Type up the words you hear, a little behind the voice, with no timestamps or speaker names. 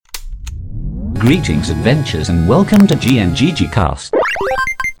Greetings, adventures, and welcome to GNGG Cast.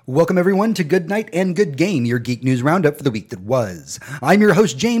 Welcome, everyone, to Good Night and Good Game, your geek news roundup for the week that was. I'm your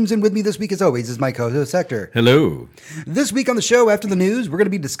host, James, and with me this week, as always, is my co-host, Hector. Hello. This week on the show, after the news, we're going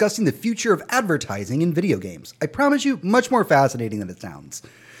to be discussing the future of advertising in video games. I promise you, much more fascinating than it sounds.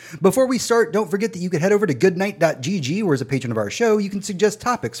 Before we start, don't forget that you can head over to goodnight.gg, where as a patron of our show, you can suggest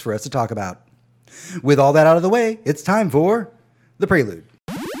topics for us to talk about. With all that out of the way, it's time for The Prelude.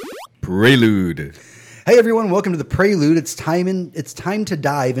 Prelude. Hey everyone, welcome to The Prelude. It's time to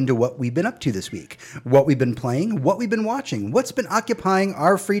dive into what we've been up to this week, what we've been playing, what we've been watching, what's been occupying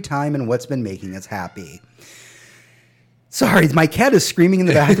our free time, and what's been making us happy. Sorry, my cat is screaming in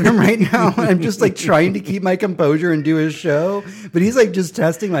the bathroom right now. I'm just trying to keep my composure and do his show, but he's just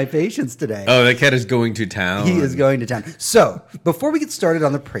testing my patience today. Oh, that cat is going to town. He is going to town. So, before we get started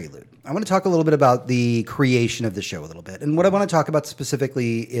on The Prelude, I want to talk a little bit about the creation of the show a little bit. And what I want to talk about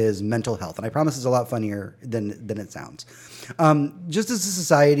specifically is mental health. And I promise it's a lot funnier than it sounds. Just as a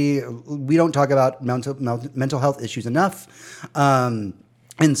society, we don't talk about mental health issues enough.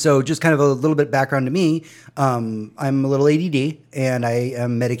 And so just kind of a little bit background to me, I'm a little ADD and I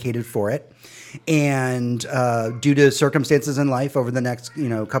am medicated for it. And due to circumstances in life over the next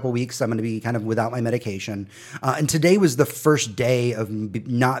couple weeks, I'm going to be kind of without my medication. And today was the first day of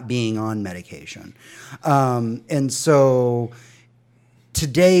not being on medication. And so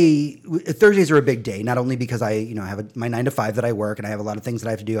today, Thursdays are a big day, not only because I have my 9 to 5 that I work and I have a lot of things that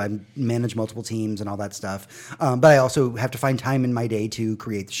I have to do. I manage multiple teams and all that stuff. But I also have to find time in my day to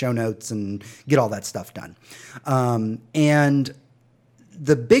create the show notes and get all that stuff done. And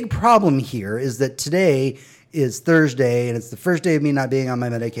the big problem here is that today is Thursday, and it's the first day of me not being on my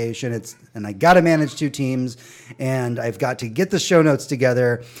medication. And I got to manage 2 teams, and I've got to get the show notes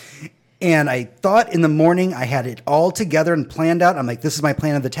together. And I thought in the morning I had it all together and planned out. I'm like, this is my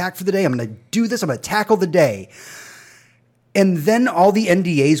plan of attack for the day. I'm going to do this. I'm going to tackle the day. And then all the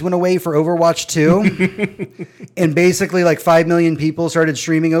NDAs went away for Overwatch 2. And basically 5 million people started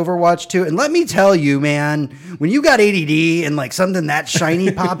streaming Overwatch 2. And let me tell you, man, when you got ADD and something that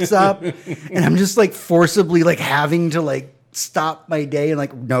shiny pops up and I'm just forcibly having to stop my day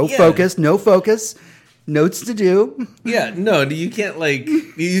and no focus. Notes to do. Yeah, no, you can't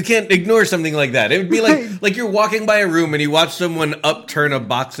you can't ignore something like that. It would be like you're walking by a room and you watch someone upturn a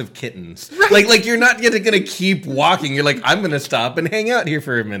box of kittens. Right. Like you're not going to keep walking. You're I'm going to stop and hang out here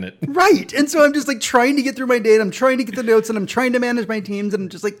for a minute. Right. And so I'm just trying to get through my day and I'm trying to get the notes and I'm trying to manage my teams and I'm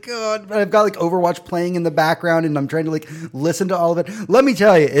just God, but I've got Overwatch playing in the background and I'm trying to listen to all of it. Let me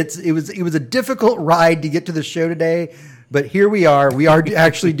tell you, it was a difficult ride to get to the show today, but here we are. We are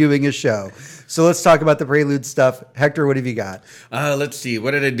actually doing a show. So let's talk about the Prelude stuff. Hector, what have you got? Let's see.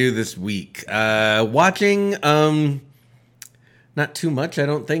 What did I do this week? Watching, not too much, I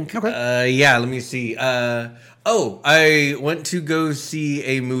don't think. Okay. Let me see. I went to go see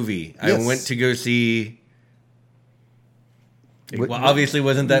a movie. Yes. I went to go see... Well, obviously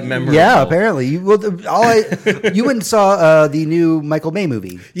wasn't that memorable. Yeah, apparently. You went and saw the new Michael Bay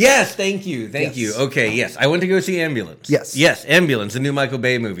movie. Yes, thank you. Okay, yes. I went to go see Ambulance. Yes, Ambulance, the new Michael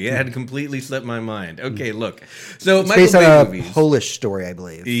Bay movie. It had completely slipped my mind. Okay, look. So it's Michael based Bay on movies. A Polish story, I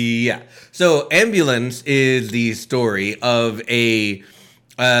believe. Yeah. So Ambulance is the story of a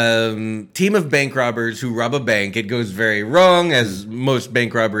team of bank robbers who rob a bank. It goes very wrong, as most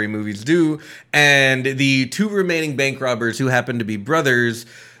bank robbery movies do. And the 2 remaining bank robbers, who happen to be brothers,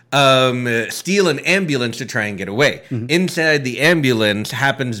 steal an ambulance to try and get away. Mm-hmm. Inside the ambulance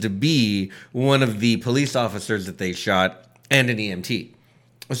happens to be one of the police officers that they shot and an EMT.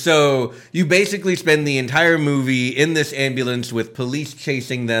 So you basically spend the entire movie in this ambulance with police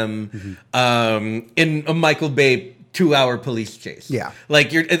chasing them in a Michael Bay 2-hour police chase. Yeah.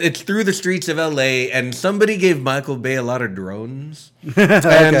 It's through the streets of LA, and somebody gave Michael Bay a lot of drones. Okay.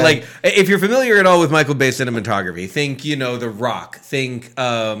 And if you're familiar at all with Michael Bay cinematography, think, The Rock, think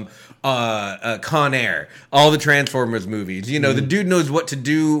Con Air, all the Transformers movies. The dude knows what to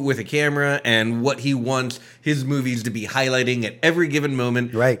do with a camera and what he wants his movies to be highlighting at every given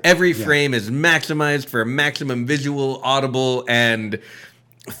moment. Right. Every frame is maximized for maximum visual, audible, and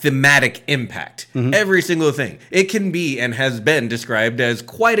thematic impact. Every single thing. It can be and has been described as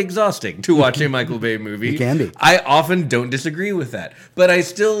quite exhausting to watch a Michael Bay movie. It can be. I often don't disagree with that, but I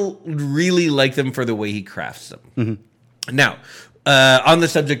still really like them for the way he crafts them. Now, on the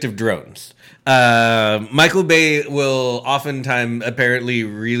subject of drones, Michael Bay will oftentimes apparently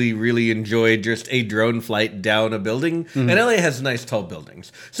really, really enjoy just a drone flight down a building. And LA has nice tall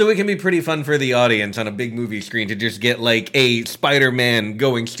buildings. So it can be pretty fun for the audience on a big movie screen to just get like a Spider-Man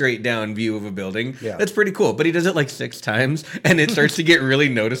going straight down view of a building. Yeah. That's pretty cool. But he does it like 6 times and it starts to get really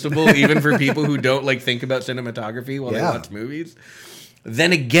noticeable even for people who don't like think about cinematography while they watch movies.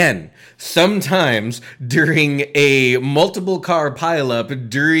 Then again, sometimes during a multiple car pileup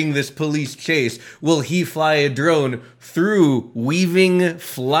during this police chase, will he fly a drone through weaving,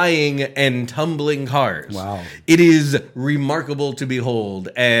 flying, and tumbling cars. Wow. It is remarkable to behold,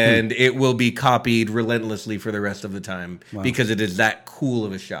 and it will be copied relentlessly for the rest of the time because it is that cool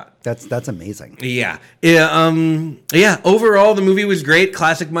of a shot. That's amazing. Yeah. Overall, the movie was great.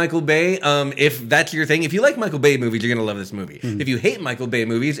 Classic Michael Bay. If that's your thing, if you like Michael Bay movies, you're gonna love this movie. If you hate Michael Bay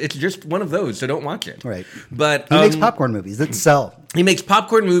movies, it's just one of those, so don't watch it. Right. But He makes popcorn movies that sell. He makes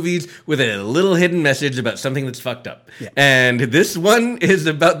popcorn movies with a little hidden message about something that's fucked up. Yeah. And this one is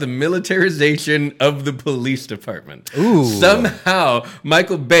about the militarization of the police department. Ooh. Somehow,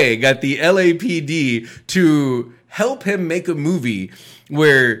 Michael Bay got the LAPD to help him make a movie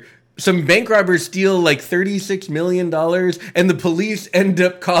where some bank robbers steal like $36 million and the police end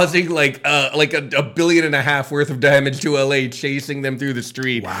up causing like a $1.5 billion worth of damage to LA, chasing them through the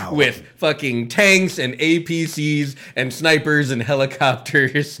street with fucking tanks and APCs and snipers and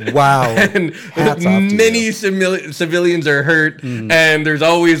helicopters. Wow. And Hats off to many civilians are hurt. And there's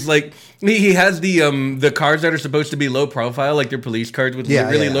always like, he has the cars that are supposed to be low profile, like they're police cars with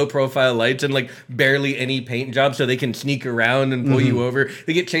really low profile lights and like barely any paint jobs, so they can sneak around and pull you over.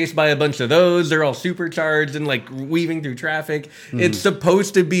 They get chased by a bunch of those. They're all supercharged and like weaving through traffic. It's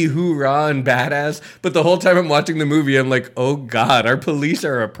supposed to be hoorah and badass, but the whole time I'm watching the movie, I'm like, oh god, our police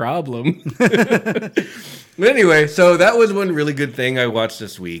are a problem. But anyway, so that was one really good thing I watched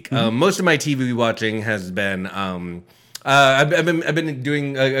this week. Most of my TV watching has been. I've been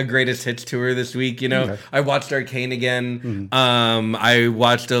doing a greatest hits tour this week. You know, Okay. I watched Arcane again. I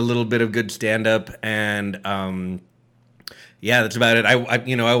watched a little bit of good stand up, and yeah, that's about it.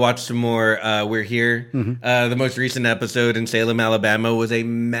 I watched some more. We're Here. The most recent episode in Salem, Alabama, was a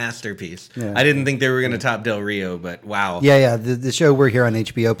masterpiece. Yeah. I didn't think they were going to top Del Rio, but wow. Yeah. The show We're Here on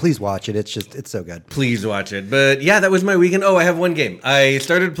HBO. Please watch it. It's so good. Please watch it. But yeah, that was my weekend. Oh, I have one game. I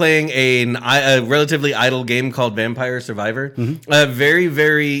started playing a relatively idle game called Vampire Survivor. Very,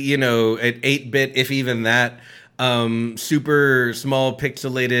 very, an 8-bit, if even that. Super small,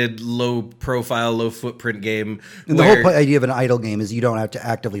 pixelated, low profile, low footprint game. And the whole idea of an idle game is you don't have to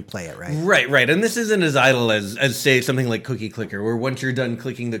actively play it, right? Right. And this isn't as idle as say something like Cookie Clicker, where once you're done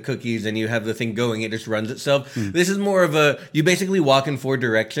clicking the cookies and you have the thing going, it just runs itself. This is more of you basically walk in 4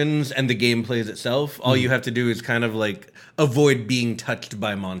 directions and the game plays itself. All you have to do is kind of like avoid being touched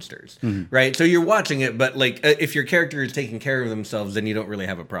by monsters, right? So you're watching it, but like if your character is taking care of themselves, then you don't really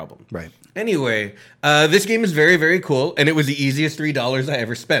have a problem. Right. Anyway, this game is very, very cool, and it was the easiest $3 I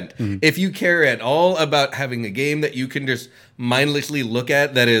ever spent. If you care at all about having a game that you can just mindlessly look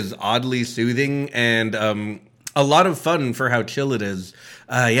at that is oddly soothing and a lot of fun for how chill it is,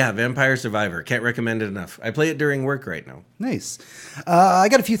 Vampire Survivor. Can't recommend it enough. I play it during work right now. Nice. I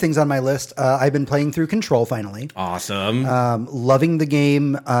got a few things on my list. I've been playing through Control finally. Awesome. Loving the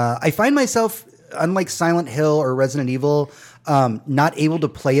game. I find myself, unlike Silent Hill or Resident Evil, not able to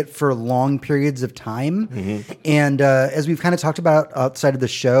play it for long periods of time. And as we've kind of talked about outside of the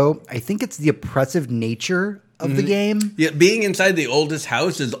show, I think it's the oppressive nature of the game. Yeah, being inside the oldest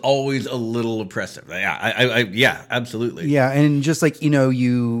house is always a little oppressive. Yeah, absolutely. Yeah, and just like,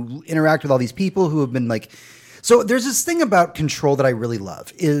 you interact with all these people who have been like... So there's this thing about Control that I really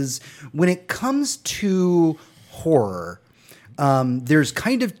love, is when it comes to horror, there's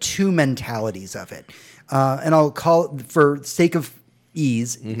kind of 2 mentalities of it. And I'll call, for sake of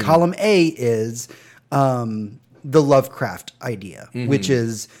ease, column A is the Lovecraft idea, which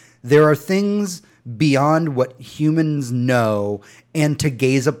is there are things beyond what humans know, and to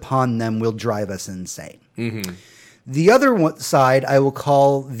gaze upon them will drive us insane. The other side I will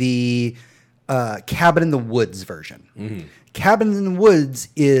call the Cabin in the Woods version. Cabin in the Woods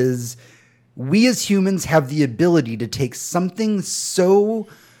is we as humans have the ability to take something so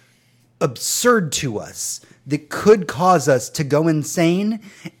absurd to us that could cause us to go insane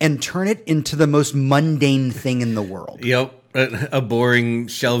and turn it into the most mundane thing in the world. Yep. A boring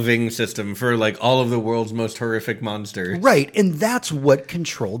shelving system for like all of the world's most horrific monsters. Right. And that's what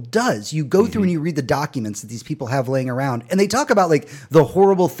Control does. You go through and you read the documents that these people have laying around, and they talk about like the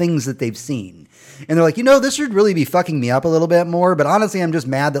horrible things that they've seen. and they're like, this should really be fucking me up a little bit more. But honestly, I'm just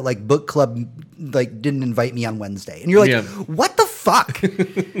mad that like book club like didn't invite me on Wednesday. And you're like, what the fuck?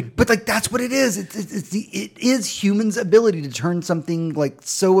 But like that's what it is. It is humans' ability to turn something like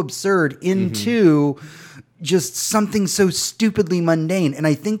so absurd into just something so stupidly mundane. And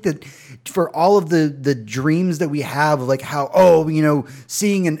I think that for all of the dreams that we have of like how,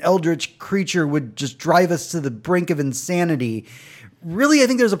 seeing an eldritch creature would just drive us to the brink of insanity. Really, I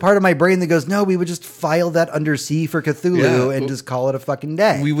think there's a part of my brain that goes, no, we would just file that under C for Cthulhu and just call it a fucking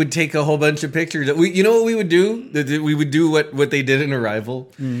day. We would take a whole bunch of pictures. You know what we would do? We would do what they did in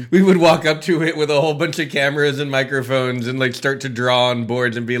Arrival. We would walk up to it with a whole bunch of cameras and microphones and like start to draw on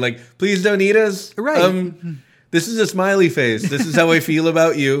boards and be like, please don't eat us. Right. This is a smiley face. This is how I feel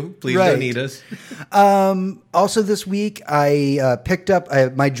about you. Please don't eat us. Also this week, I picked up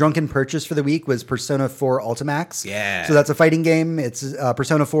my drunken purchase for the week was Persona 4 Ultimax. Yeah. So that's a fighting game. It's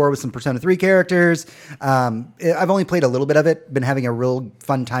Persona 4 with some Persona 3 characters. I've only played a little bit of it. Been having a real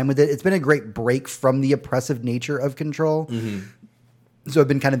fun time with it. It's been a great break from the oppressive nature of Control. So I've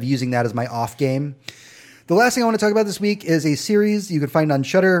been kind of using that as my off game. The last thing I want to talk about this week is a series you can find on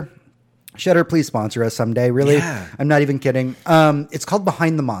Shudder. Shudder, please sponsor us someday. Really, I'm not even kidding. It's called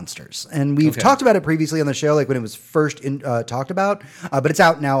Behind the Monsters, and we've talked about it previously on the show, like when it was first talked about. But it's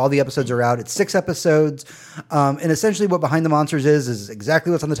out now. All the episodes are out. It's 6 episodes, and essentially, what Behind the Monsters is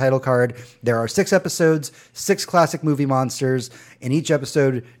exactly what's on the title card. There are 6 episodes, 6 classic movie monsters, and each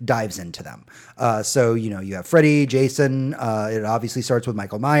episode dives into them. So you have Freddy, Jason. It obviously starts with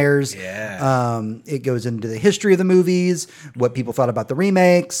Michael Myers. It goes into the history of the movies, what people thought about the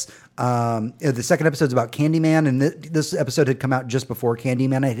remakes. The second episode is about Candyman, and this episode had come out just before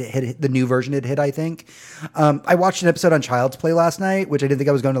Candyman. The new version had hit, I think. I watched an episode on Child's Play last night, which I didn't think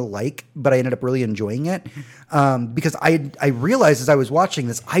I was going to like, but I ended up really enjoying it because I realized as I was watching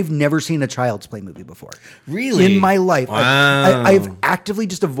this, I've never seen a Child's Play movie before. Really? In my life. Wow. I've actively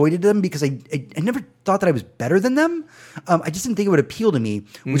just avoided them because I never thought that I was better than them. I just didn't think it would appeal to me,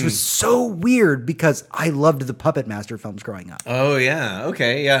 which was so weird because I loved the Puppet Master films growing up. Oh, yeah.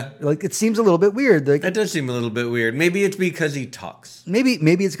 Okay, yeah. Like, it seems a little bit weird. Like, that does seem a little bit weird. Maybe it's because he talks. Maybe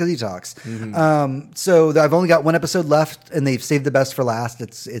it's because he talks. So I've only got one episode left, and they've saved the best for last.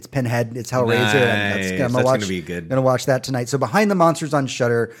 It's Pinhead. It's Hellraiser. Nice. And That's going to be good. I'm going to watch that tonight. So Behind the Monsters on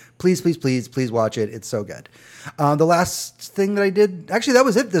Shudder. Please, please, please, please watch it. It's so good. The last thing that I did, actually, that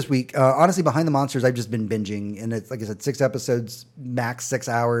was it this week. Honestly, Behind the Monsters, I've just been binging, and it's like I said, 6 episodes, max 6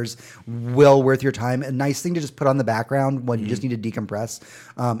 hours, well worth your time. A nice thing to just put on the background when you just need to decompress.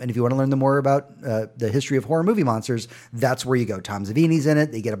 And if you want to learn more about the history of horror movie monsters, that's where you go. Tom Savini's in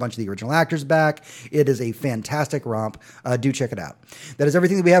it. They get a bunch of the original actors back. It is a fantastic romp. Do check it out. That is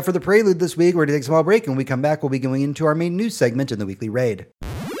everything that we have for the Prelude this week. We're going to take a small break, and when we come back, we'll be going into our main news segment in the Weekly Raid.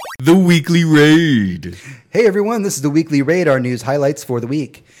 The Weekly Raid. Hey everyone, this is the Weekly Raid, our news highlights for the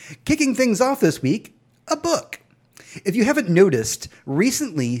week. Kicking things off this week, a book. If you haven't noticed,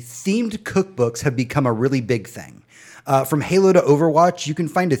 recently themed cookbooks have become a really big thing. From Halo to Overwatch, you can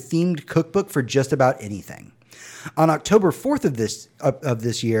find a themed cookbook for just about anything. On October 4th of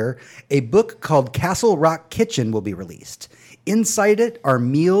this year, a book called Castle Rock Kitchen will be released. Inside it are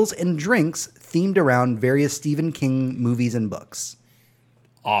meals and drinks themed around various Stephen King movies and books.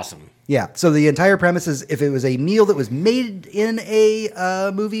 Awesome. Yeah. So the entire premise is if it was a meal that was made in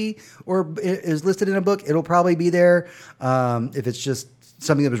a movie or is listed in a book, it'll probably be there. If it's just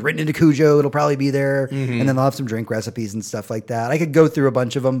something that was written into Cujo, it'll probably be there. And then they'll have some drink recipes and stuff like that. I could go through a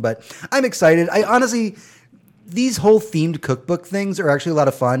bunch of them, but I'm excited. I honestly, these whole themed cookbook things are actually a lot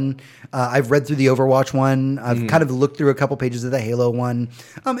of fun. I've read through the Overwatch one. I've kind of looked through a couple pages of the Halo one.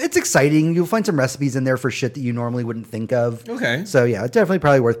 It's exciting. You'll find some recipes in there for shit that you normally wouldn't think of. Okay. So yeah, it's definitely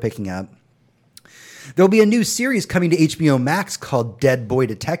probably worth picking up. There'll be a new series coming to HBO Max called Dead Boy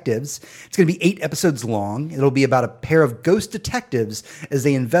Detectives. It's going to be 8 episodes long. It'll be about a pair of ghost detectives as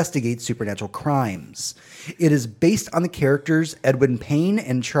they investigate supernatural crimes. It is based on the characters Edwin Payne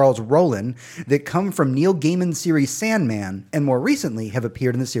and Charles Rowland that come from Neil Gaiman's series Sandman, and more recently have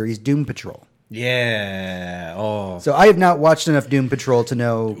appeared in the series Doom Patrol. Yeah. Oh. So I have not watched enough Doom Patrol to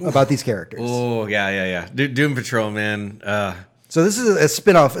know about these characters. Oh, yeah. Doom Patrol, man. So this is a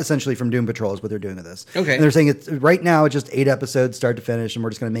spin-off essentially from Doom Patrol is what they're doing with this. Okay. And they're saying it's right now it's just 8 episodes start to finish and we're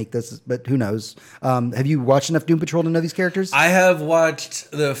just going to make this, but who knows? Have you watched enough Doom Patrol to know these characters? I have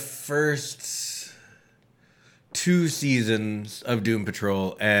watched the first 2 seasons of Doom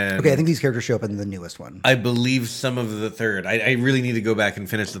Patrol, and Okay, I think these characters show up in the newest one. I believe some of the third. I really need to go back and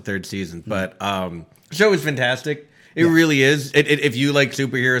finish the 3rd season, but the show is fantastic. It really is. If you like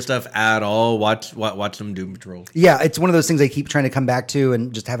superhero stuff at all, watch some Doom Patrol. Yeah, it's one of those things I keep trying to come back to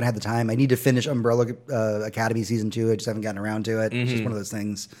and just haven't had the time. I need to finish Umbrella Academy season 2. I just haven't gotten around to it. It's just one of those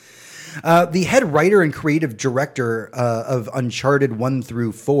things. The head writer and creative director of Uncharted 1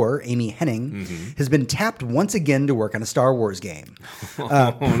 through 4, Amy Hennig, has been tapped once again to work on a Star Wars game.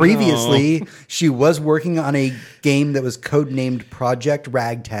 Previously, she was working on a game that was codenamed Project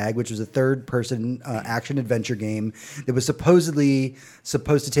Ragtag, which was a third-person action-adventure game that was supposedly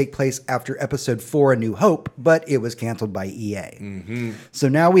supposed to take place after Episode 4, A New Hope, but it was canceled by EA. So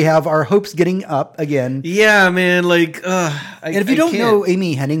now we have our hopes getting up again. Yeah, man. Like, And if you don't know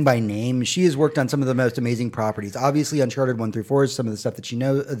Amy Hennig by name, she has worked on some of the most amazing properties. Obviously, Uncharted 1 through 4 is some of the stuff that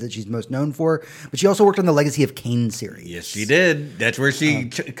that she's most known for, but she also worked on the Legacy of Kain series. Yes, she did. That's where she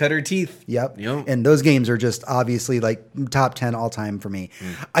cut her teeth. Yep. And those games are just obviously like top 10 all time for me.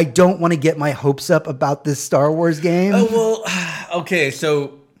 I don't want to get my hopes up about this Star Wars game. Oh, well, okay.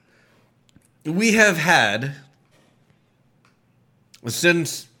 So we have had,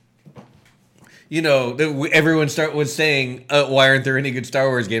 since, everyone was saying, why aren't there any good Star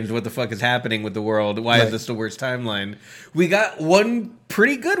Wars games? What the fuck is happening with the world? Why is this the worst timeline? We got one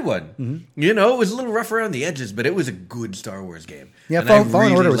pretty good one. It was a little rough around the edges, but it was a good Star Wars game. Yeah,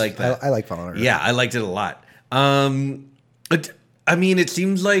 Fallen Order was I like Fallen Order. Yeah, I liked it a lot. It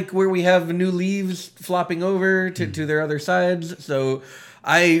seems like where we have new leaves flopping over to their other sides. So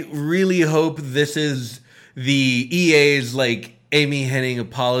I really hope this is the EA's like Amy Hennig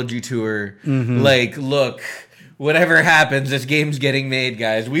apology tour. Like, look, whatever happens, this game's getting made,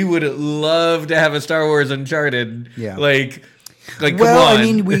 guys. We would love to have a Star Wars Uncharted. Yeah. Like come on. I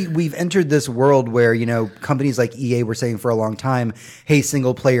mean, we've entered this world where, companies like EA were saying for a long time, hey,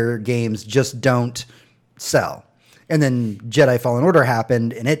 single player games just don't sell. And then Jedi Fallen Order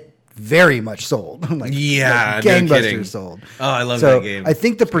happened, and it very much sold. Gangbusters sold. Oh, I love that game. I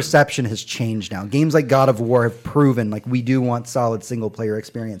think the perception has changed now. Games like God of War have proven like we do want solid single player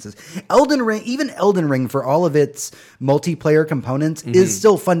experiences. Elden Ring, for all of its multiplayer components, is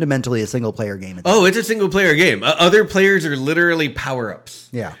still fundamentally a single player game. It's a single player game. Other players are literally power ups.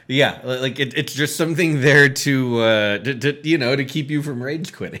 Yeah. Like it's just something there to keep you from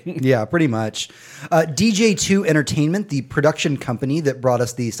rage quitting. Yeah, pretty much. DJ2 Entertainment, the production company that brought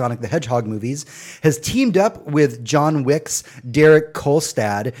us the Sonic the Hedgehog movies, has teamed up with John Wick's Derek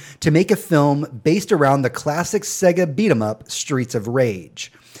Kolstad to make a film based around the classic Sega beat-em-up Streets of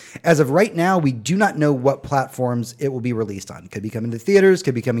Rage. As of right now, we do not know what platforms it will be released on. Could be coming to theaters,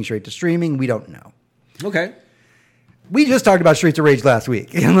 could be coming straight to streaming. We don't know. Okay. We just talked about Streets of Rage last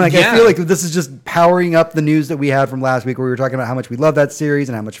week. And I feel like this is just powering up the news that we had from last week where we were talking about how much we love that series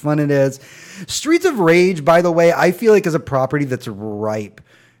and how much fun it is. Streets of Rage, by the way, I feel like is a property that's ripe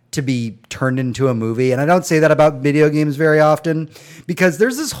to be turned into a movie. And I don't say that about video games very often because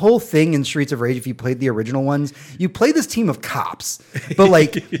there's this whole thing in Streets of Rage. If you played the original ones, you play this team of cops, but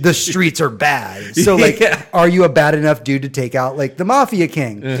like the streets are bad. So like, are you a bad enough dude to take out like the Mafia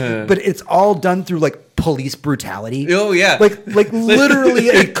King? But it's all done through like police brutality. Oh yeah. Like literally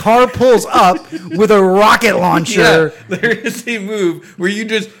a car pulls up with a rocket launcher. Yeah, there is a move where you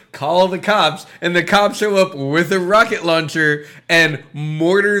just call the cops and the cops show up with a rocket launcher and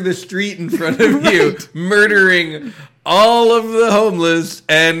mortar the street in front of you, murdering all of the homeless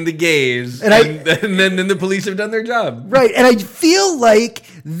and the gays. And then the police have done their job. Right. And I feel like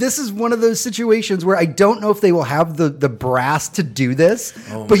this is one of those situations where I don't know if they will have the brass to do this,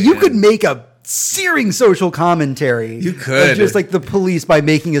 but you could make a searing social commentary. You could. Just like the police by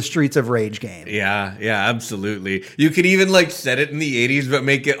making a Streets of Rage game. Yeah, absolutely. You could even like set it in the 80s, but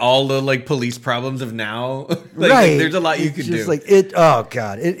make it all the like police problems of now. Right. There's a lot you could do. Like it. Oh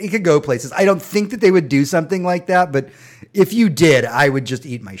God, it could go places. I don't think that they would do something like that, but if you did, I would just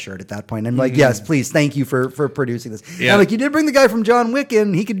eat my shirt at that point. I'm like, yes, please, thank you for producing this. Yeah. Like you did bring the guy from John Wick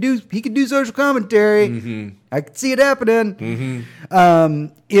in. He could do social commentary. I could see it happening.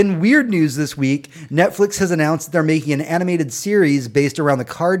 In weird news this week, Netflix has announced that they're making an animated series based around the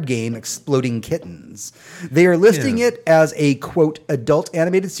card game Exploding Kittens. They are listing it as a, quote, adult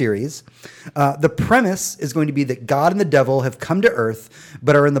animated series. The premise is going to be that God and the devil have come to Earth,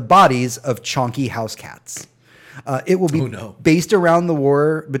 but are in the bodies of chonky house cats. It will be based around the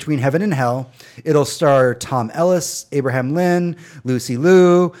war between heaven and hell. It'll star Tom Ellis, Abraham Lincoln, Lucy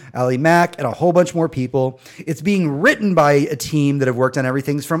Liu, Ali Mack, and a whole bunch more people. It's being written by a team that have worked on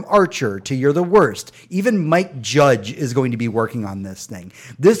everything from Archer to You're the Worst. Even Mike Judge is going to be working on this thing.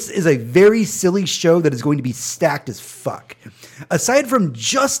 This is a very silly show that is going to be stacked as fuck. Aside from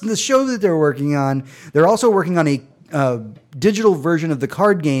just the show that they're working on, they're also working on a digital version of the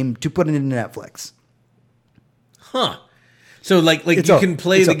card game to put it into Netflix. Huh. So like It's you a- can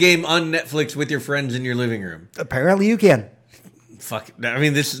play it's the a- game on Netflix with your friends in your living room. Apparently you can. Fuck. I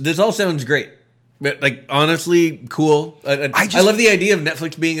mean, this all sounds great. But like honestly, cool. I just- love the idea of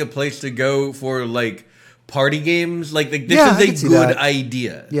Netflix being a place to go for like party games. Like this Yeah, I can is see a good that.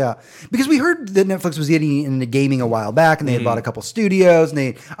 idea. Yeah, because we heard that Netflix was getting into gaming a while back, and they had bought a couple studios, and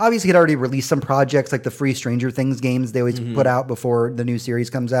they obviously had already released some projects like the free Stranger Things games they always put out before the new series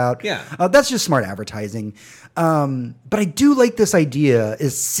comes out. Yeah. That's just smart advertising. But I do like this idea,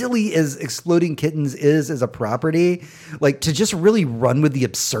 as silly as Exploding Kittens is as a property, like to just really run with the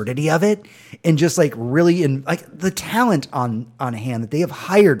absurdity of it, and just like really like the talent on hand that they have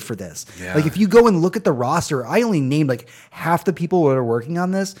hired for this. Yeah. Like if you go and look at the roster, I only named like half the people that are working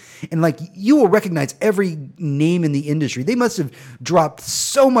on this, and like you will recognize every name in the industry. They must have dropped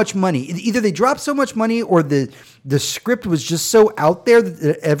so much money. Either they dropped so much money, or the script was just so out there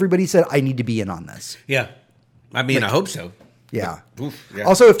that everybody said, "I need to be in on this." Yeah. I mean, I hope so. Yeah. Oof, yeah.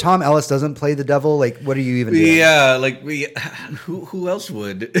 Also, if Tom Ellis doesn't play the devil, like, what are you even doing? Yeah, like who else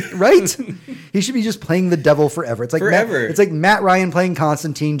would? Right? He should be just playing the devil forever. It's like Forever. It's like Matt Ryan playing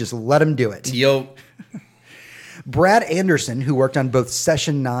Constantine. Just let him do it. Yo, Brad Anderson, who worked on both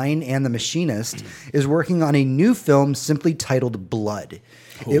Session 9 and The Machinist, is working on a new film simply titled Blood.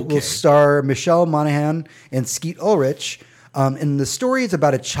 It will Okay. star Michelle Monaghan and Skeet Ulrich. And the story is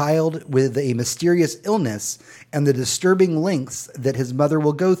about a child with a mysterious illness and the disturbing lengths that his mother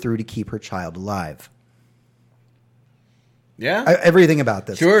will go through to keep her child alive. yeah, Everything about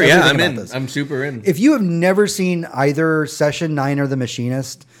this. sure, yeah, Everything I'm about in. this. I'm super in. If you have never seen either Session 9 or The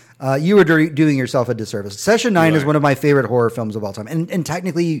Machinist, you are doing yourself a disservice. Session 9 You is are. one of my favorite horror films of all time. And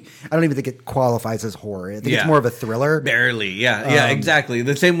technically, I don't even think it qualifies as horror. I think Yeah. it's more of a thriller. Barely, yeah, exactly.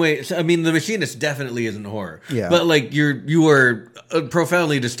 The same way. I mean, The Machinist definitely isn't horror. Yeah. but like you are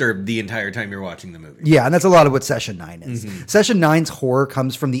profoundly disturbed the entire time you're watching the movie. Yeah, and that's a lot of what Session 9 is. Mm-hmm. Session 9's horror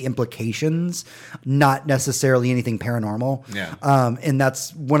comes from the implications, not necessarily anything paranormal. Yeah. And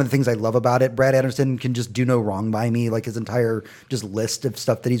that's one of the things I love about it. Brad Anderson can just do no wrong by me. Like his entire just list of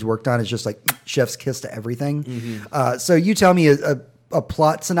stuff that he's worked on is just like chef's kiss to everything. Mm-hmm. So you tell me a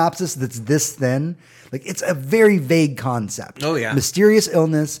plot synopsis that's this thin. Like it's a very vague concept. Oh, yeah. Mysterious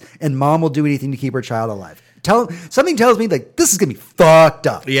illness, and mom will do anything to keep her child alive. Something tells me like this is gonna be fucked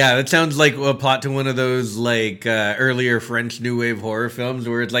up. Yeah, that sounds like a plot to one of those like earlier French New Wave horror films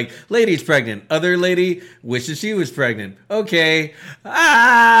where it's like, lady's pregnant, other lady wishes she was pregnant. Okay,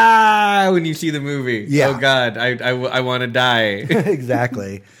 when you see the movie, Yeah. oh god, I want to die.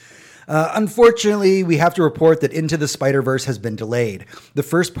 Exactly. Unfortunately, we have to report that Into the Spider-Verse has been delayed. The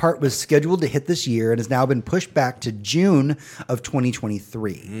first part was scheduled to hit this year and has now been pushed back to June of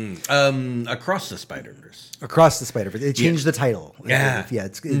 2023. Across the Spider-Verse. Across the Spider-Verse. They changed the title. Yeah. Yeah.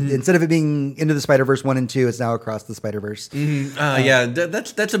 Instead of it being Into the Spider-Verse 1 and 2, it's now Across the Spider-Verse. Yeah,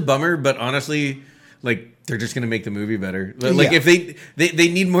 that's a bummer, but honestly, like they're just gonna make the movie better. Like Yeah. if they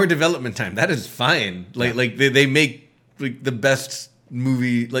need more development time, that is fine. Like they make like the best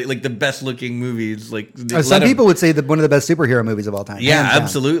movie, like the best looking movies. Like Some let 'em- people would say that one of the best superhero movies of all time. Yeah, hands down.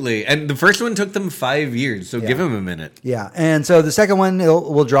 absolutely. And the first one took them 5 years, so give them a minute. Yeah, and so the second one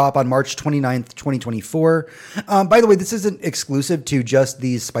will drop on March 29th, 2024. By the way, this isn't exclusive to just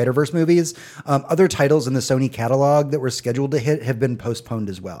these Spider-Verse movies. Other titles in the Sony catalog that were scheduled to hit have been postponed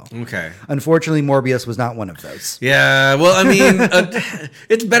as well. Okay. Unfortunately, Morbius was not one of those. Yeah, well, I mean,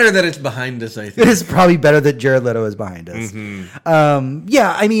 it's better that it's behind us, I It think. is probably better that Jared Leto is behind us. Mm-hmm.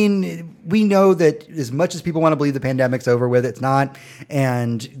 Yeah, I mean, we know that as much as people want to believe the pandemic's over with, it's not.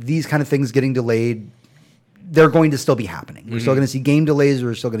 And these kind of things getting delayed, they're going to still be happening. We're still going to see game delays.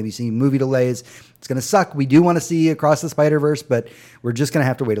 We're still going to be seeing movie delays. It's going to suck. We do want to see Across the Spider-Verse, but we're just going to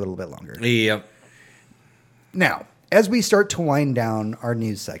have to wait a little bit longer. Yep. Now, as we start to wind down our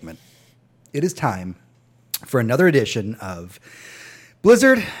news segment, it is time for another edition of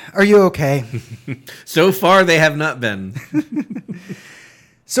Blizzard, are you okay? So far, they have not been.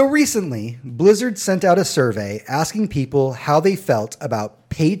 So recently, Blizzard sent out a survey asking people how they felt about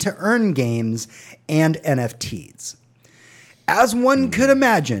pay-to-earn games and NFTs. As one could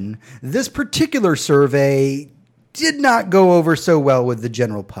imagine, this particular survey did not go over so well with the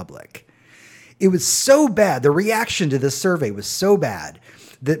general public. It was so bad, the reaction to this survey was so bad,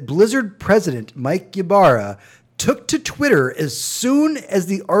 that Blizzard president Mike Ybarra took to Twitter as soon as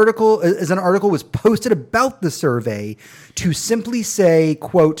an article was posted about the survey to simply say,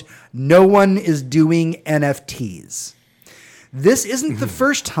 quote, "No one is doing NFTs." This isn't the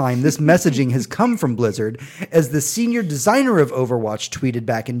first time this messaging has come from Blizzard, as the senior designer of Overwatch tweeted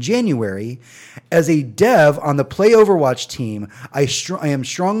back in January, "As a dev on the Play Overwatch team, I am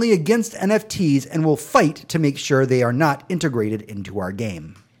strongly against NFTs and will fight to make sure they are not integrated into our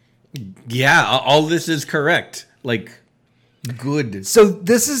game." Yeah, all this is correct. Like, good. So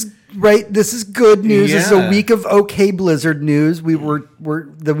this is right. This is good news. This is a Yeah. week of okay Blizzard news. We're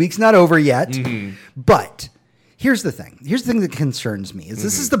the week's not over yet, but here's the thing. Here's the thing that concerns me is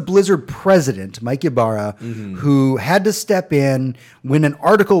this is the Blizzard president, Mike Ybarra, who had to step in when an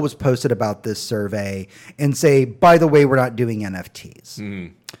article was posted about this survey and say, by the way, we're not doing NFTs.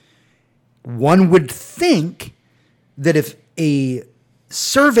 One would think that if a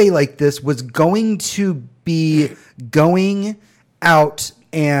survey like this was going to be going out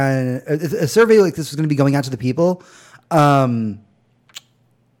and a survey like this was going to be going out to the people,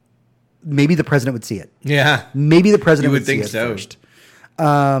 maybe the president would see it. Yeah. Maybe the president You would would see think it so. first.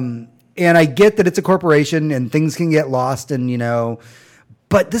 And I get that it's a corporation and things can get lost, and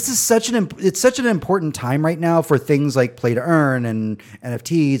but this is such an important time right now for things like play to earn and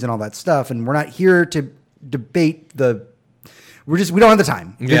NFTs and all that stuff. And we're not here to debate we don't have the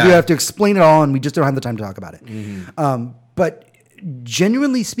time. Yeah. We have to explain it all, and we just don't have the time to talk about it. But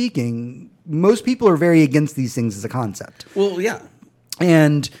genuinely speaking, most people are very against these things as a concept. Well, yeah.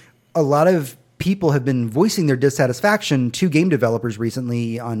 And a lot of people have been voicing their dissatisfaction to game developers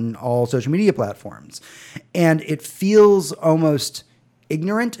recently on all social media platforms. And it feels almost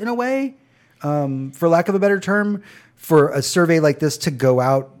ignorant in a way, for lack of a better term, for a survey like this to go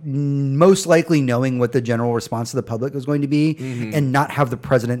out, most likely knowing what the general response to the public was going to be, and not have the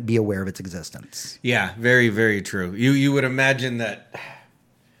president be aware of its existence. Yeah, very, very true. You would imagine that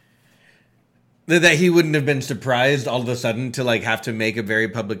he wouldn't have been surprised all of a sudden to have to make a very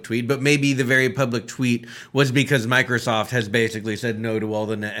public tweet, but maybe the very public tweet was because Microsoft has basically said no to all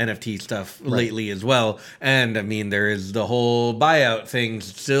the NFT stuff lately as well. And I mean, there is the whole buyout thing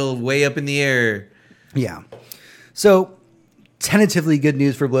still way up in the air. Yeah. So tentatively good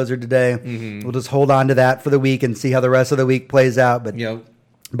news for Blizzard today. We'll just hold on to that for the week and see how the rest of the week plays out. But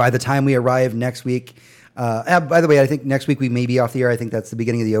by the time we arrive next week, by the way, I think next week we may be off the air. I think that's the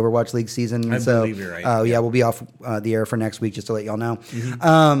beginning of the Overwatch League season. I believe you're right. Yeah, we'll be off the air for next week, just to let y'all know.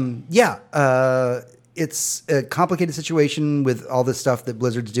 It's a complicated situation with all this stuff that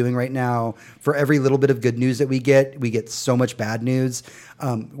Blizzard's doing right now. For every little bit of good news that we get so much bad news.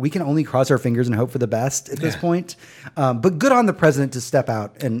 We can only cross our fingers and hope for the best at this point. But good on the president to step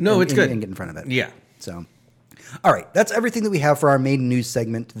out and get in front of it. Yeah. So, all right, that's everything that we have for our main news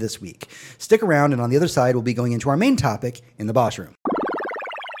segment this week. Stick around, and on the other side, we'll be going into our main topic in the Boss Room.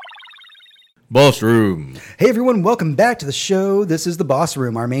 Boss Room. Hey everyone, welcome back to the show. This is the Boss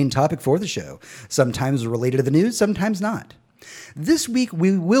Room, our main topic for the show. Sometimes related to the news, sometimes not. This week,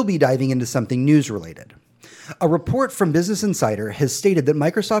 we will be diving into something news-related. A report from Business Insider has stated that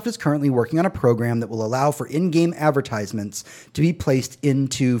Microsoft is currently working on a program that will allow for in-game advertisements to be placed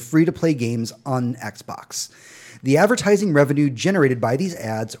into free-to-play games on Xbox. The advertising revenue generated by these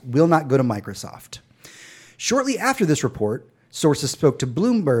ads will not go to Microsoft. Shortly after this report, sources spoke to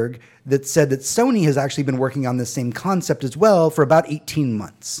Bloomberg that said that Sony has actually been working on this same concept as well for about 18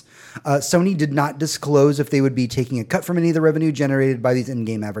 months. Sony did not disclose if they would be taking a cut from any of the revenue generated by these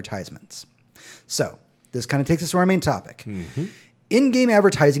in-game advertisements. So, this kind of takes us to our main topic. In-game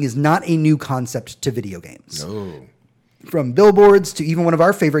advertising is not a new concept to video games. No. From billboards to even one of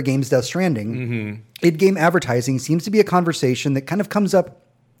our favorite games, Death Stranding, in-game advertising seems to be a conversation that kind of comes up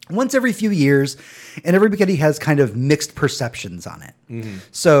once every few years, and everybody has kind of mixed perceptions on it.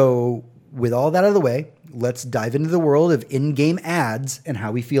 So with all that out of the way, let's dive into the world of in-game ads and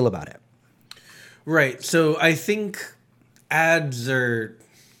how we feel about it. Right. So I think ads are...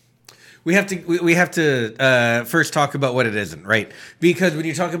 We have to first talk about what it isn't, right? Because when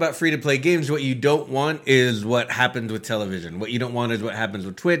you talk about free-to-play games, what you don't want is what happens with television. What you don't want is what happens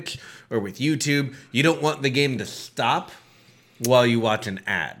with Twitch or with YouTube. You don't want the game to stop while you watch an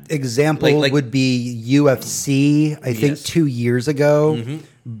ad. Example would be UFC, I think 2 years ago,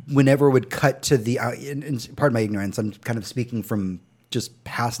 whenever it would cut to the, and pardon my ignorance, I'm kind of speaking from just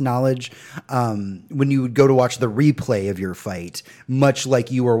past knowledge, when you would go to watch the replay of your fight, much like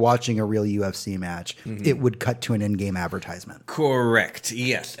you were watching a real UFC match, it would cut to an in-game advertisement. Correct.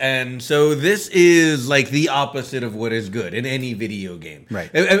 Yes. And so this is like the opposite of what is good in any video game. Right.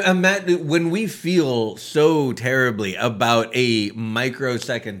 When we feel so terribly about a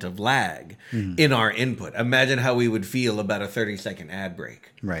microsecond of lag in our input, imagine how we would feel about a 30-second ad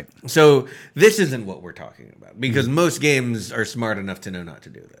break. Right. So this isn't what we're talking about because most games are smart enough to know not to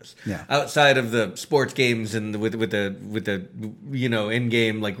do this. Yeah. Outside of the sports games and with the in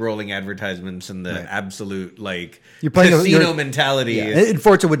game like rolling advertisements and the absolute like You're playing casino mentality. Yeah. And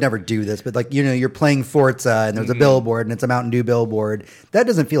Forza would never do this, but like you're playing Forza and there's a billboard and it's a Mountain Dew billboard. That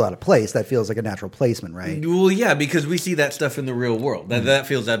doesn't feel out of place. That feels like a natural placement, right? Well, yeah, because we see that stuff in the real world. That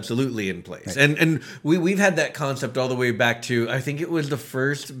feels absolutely in place, and we've had that concept all the way back to I think it was the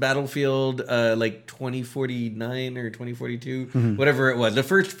first Battlefield, like 2049 or 2042, whatever it was, the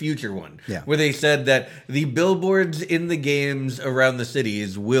first future one, where they said that the billboards in the games around the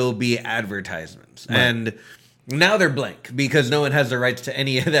cities will be advertisements, and now they're blank because no one has the rights to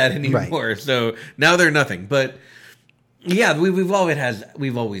any of that anymore. Right. So now they're nothing, but. Yeah, we've always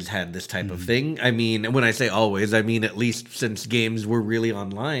had this type of thing. I mean, when I say always, I mean at least since games were really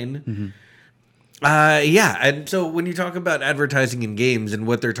online. And so when you talk about advertising in games and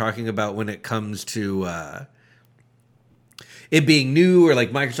what they're talking about when it comes to it being new or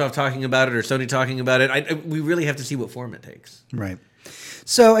like Microsoft talking about it or Sony talking about it, we really have to see what form it takes. Right.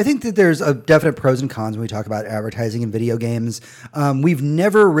 So I think that there's a definite pros and cons when we talk about advertising in video games. We've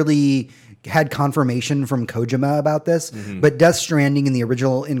never really had confirmation from Kojima about this, but Death Stranding in the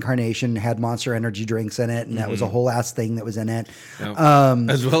original incarnation had Monster Energy drinks in it, and that was a whole ass thing that was in it.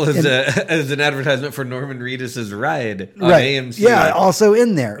 As well as as an advertisement for Norman Reedus' ride on AMC. Yeah, also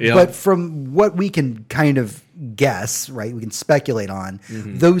in there. Yep. But from what we can kind of guess, right, we can speculate on,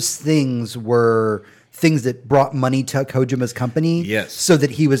 those things were things that brought money to Kojima's company, so that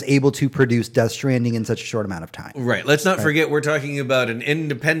he was able to produce Death Stranding in such a short amount of time. Right. Let's not forget we're talking about an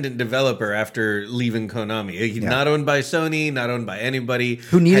independent developer after leaving Konami. He's not owned by Sony, not owned by anybody.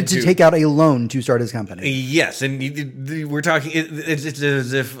 Who needed to take out a loan to start his company. Yes, and we're talking. It's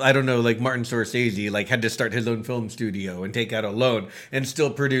as if I don't know, like Martin Scorsese, like had to start his own film studio and take out a loan and still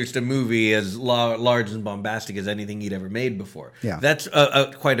produced a movie as large and bombastic as anything he'd ever made before. Yeah, that's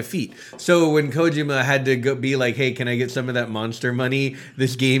quite a feat. So when Kojima had to go be like, hey, can I get some of that monster money?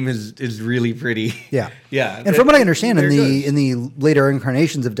 This game is really pretty. Yeah. Yeah. And from what I understand, in the later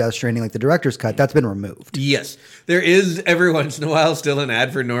incarnations of Death Stranding, like the director's cut, that's been removed. Yes. There is every once in a while still an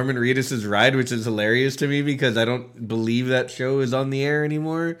ad for Norman Reedus' ride, which is hilarious to me because I don't believe that show is on the air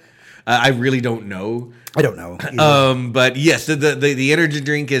anymore. I really don't know. I don't know. But yes, the energy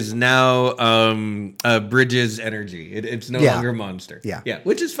drink is now Bridges Energy. It's no longer Monster. Yeah,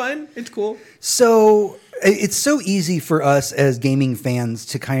 which is fine. It's cool. So it's so easy for us as gaming fans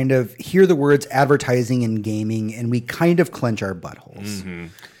to kind of hear the words advertising and gaming, and we kind of clench our buttholes.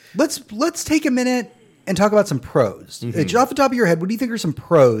 Let's take a minute and talk about some pros. Just off the top of your head, what do you think are some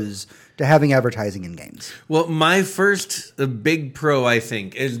pros to having advertising in games? Well, my first big pro, I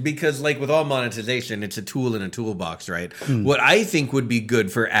think, is because like with all monetization, it's a tool in a toolbox, right? What I think would be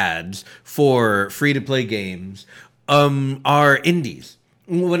good for ads for free-to-play games are indies.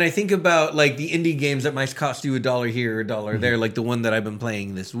 When I think about like the indie games that might cost you $1 here, $1 there, like the one that I've been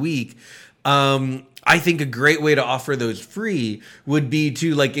playing this week, I think a great way to offer those free would be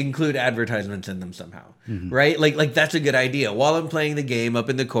to like include advertisements in them somehow, right? Like that's a good idea. While I'm playing the game, up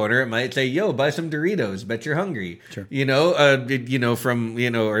in the corner, it might say, "Yo, buy some Doritos. Bet you're hungry." Sure.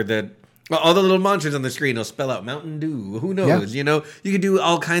 Or all the little monsters on the screen will spell out Mountain Dew. Who knows? Yeah. You can do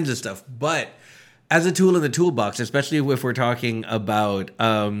all kinds of stuff, but as a tool in the toolbox, especially if we're talking about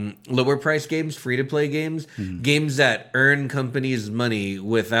lower price games, free-to-play games, games that earn companies money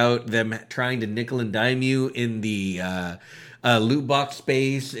without them trying to nickel and dime you in the loot box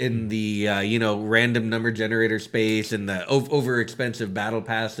space, in the random number generator space, in the over expensive battle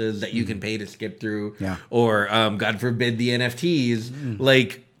passes that you can pay to skip through, or God forbid the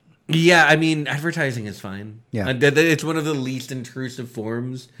NFTs. Yeah, I mean, advertising is fine. Yeah, it's one of the least intrusive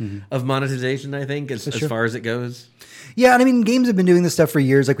forms of monetization, I think, as far as it goes. Yeah, and I mean, games have been doing this stuff for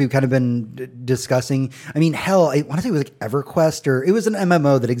years, like we've kind of been discussing. I mean, hell, I want to say it was like EverQuest, or it was an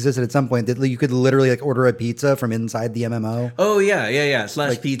MMO that existed at some point that you could literally like order a pizza from inside the MMO. Oh, yeah,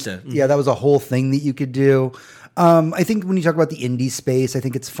 / pizza. Yeah, that was a whole thing that you could do. I think when you talk about the indie space, I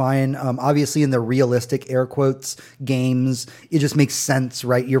think it's fine. Obviously, in the realistic air quotes games, it just makes sense,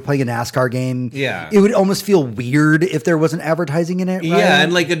 right? You're playing a NASCAR game. Yeah. It would almost feel weird if there wasn't advertising in it, right? Yeah,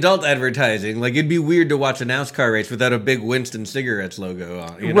 and like adult advertising. Like it'd be weird to watch a NASCAR race without a big Winston Cigarettes logo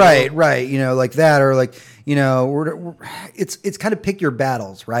on. Right. Like that, or like, it's kind of pick your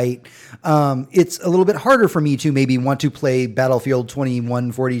battles, right? It's a little bit harder for me to maybe want to play Battlefield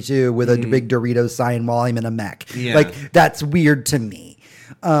 2142 with a big Doritos sign while I'm in a mech. Yeah. Like that's weird to me.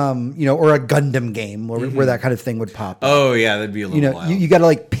 or a Gundam game where that kind of thing would pop up. Oh yeah, that'd be a little wild. You got to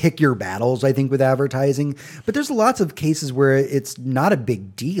like pick your battles, I think, with advertising. But there's lots of cases where it's not a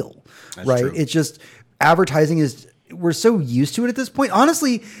big deal, right? true. It's just advertising is, we're so used to it at this point.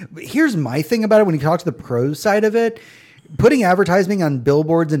 Honestly, here's my thing about it when you talk to the pros side of it. Putting advertising on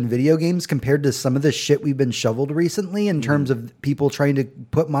billboards and video games compared to some of the shit we've been shoveled recently in terms of people trying to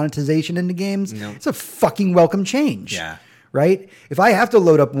put monetization into games, it's a fucking welcome change. Yeah. Right? If I have to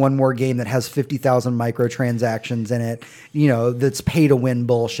load up one more game that has 50,000 microtransactions in it, that's pay to win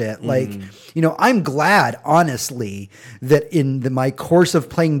bullshit. I'm glad, honestly, that in my course of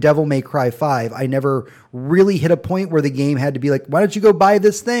playing Devil May Cry 5, I never really hit a point where the game had to be like, why don't you go buy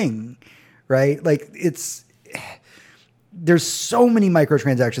this thing? Right? Like, there's so many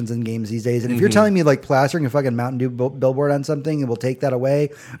microtransactions in games these days. And if you're telling me like plastering a fucking Mountain Dew billboard on something and we'll take that away,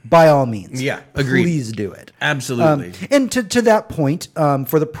 by all means. Yeah, agreed. Please do it. Absolutely. And to that point,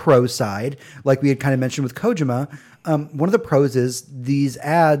 for the pro side, like we had kind of mentioned with Kojima, one of the pros is these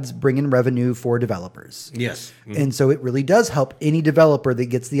ads bring in revenue for developers. Yes. And so it really does help any developer that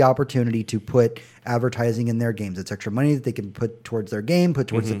gets the opportunity to put advertising in their games. It's extra money that they can put towards their game, put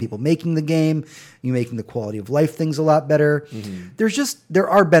towards the people making the game, you making the quality of life things a lot better. There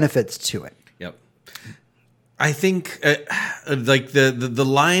are benefits to it. Yep. I think like the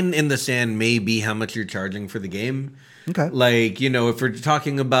line in the sand may be how much you're charging for the game. Okay. Like, if we're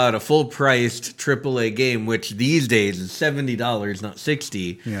talking about a full-priced AAA game, which these days is $70, not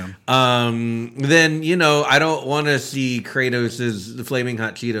 $60, then, I don't want to see Kratos' the Flaming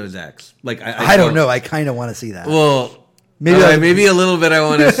Hot Cheetos axe. Like, I don't know. I kind of want to see that. Well, maybe a little bit I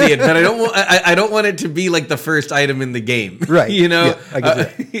want to see it, but I don't want it to be like the first item in the game. Right. Yeah, I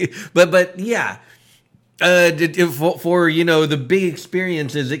get that. But yeah. For the big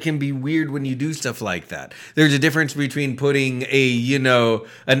experiences, it can be weird when you do stuff like that. There's a difference between putting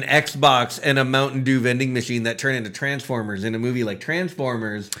an Xbox and a Mountain Dew vending machine that turn into Transformers in a movie like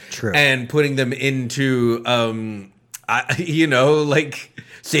Transformers, True, and putting them into like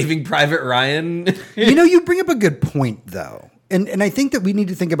Saving Private Ryan. You bring up a good point though. And I think that we need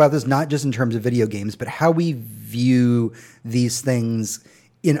to think about this not just in terms of video games, but how we view these things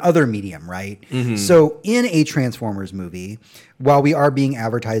in other medium, right? So in a Transformers movie, while we are being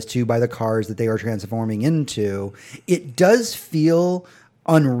advertised to by the cars that they are transforming into, it does feel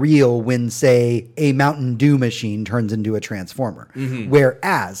unreal when, say, a Mountain Dew machine turns into a Transformer.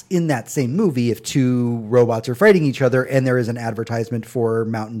 Whereas in that same movie, if two robots are fighting each other and there is an advertisement for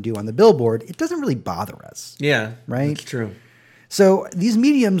Mountain Dew on the billboard, it doesn't really bother us. Yeah, right? That's true. So these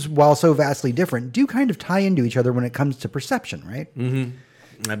mediums, while so vastly different, do kind of tie into each other when it comes to perception, right?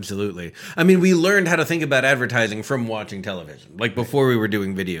 Absolutely. I mean, we learned how to think about advertising from watching television, like before we were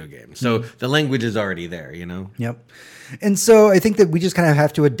doing video games. So the language is already there, Yep. And so I think that we just kind of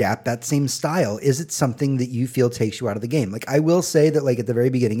have to adapt that same style. Is it something that you feel takes you out of the game? Like, I will say that, like, at the very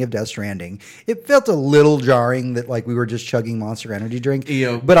beginning of Death Stranding, it felt a little jarring that, like, we were just chugging Monster Energy drink.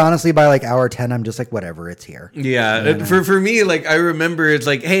 But honestly, by, like, hour 10, I'm just like, whatever, it's here. Yeah. For me, like, I remember it's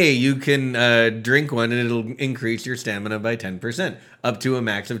like, hey, you can drink one and it'll increase your stamina by 10%, up to a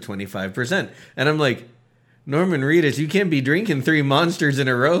max of 25%. And I'm like, Norman Reedus, you can't be drinking 3 monsters in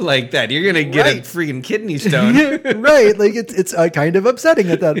a row like that. You're gonna get a freaking kidney stone, right? Like it's kind of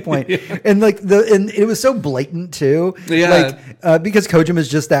upsetting at that point, and it was so blatant too. Yeah, like because Kojima is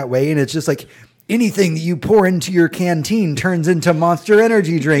just that way, and it's just like anything that you pour into your canteen turns into Monster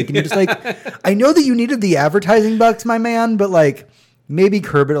Energy drink, and you're just like, I know that you needed the advertising bucks, my man, but like, maybe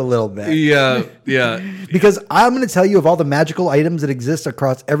curb it a little bit. Yeah. Because I'm going to tell you, of all the magical items that exist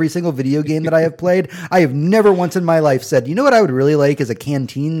across every single video game that I have played, I have never once in my life said, you know what I would really like is a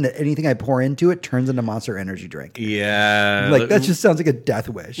canteen that anything I pour into it turns into Monster Energy drink. Yeah. Like, that just sounds like a death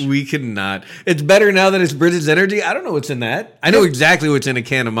wish. We cannot. It's better now that it's British Energy. I don't know what's in that. I know exactly what's in a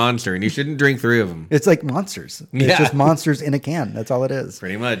can of Monster, and you shouldn't drink 3 of them. It's like monsters. It's just monsters in a can. That's all it is.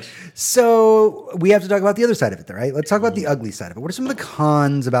 Pretty much. So we have to talk about the other side of it, though, right? Let's talk about the ugly side of it. What are some of the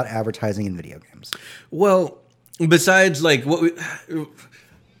cons about advertising in video games? Well, besides like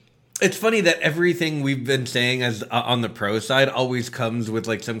it's funny that everything we've been saying as on the pro side always comes with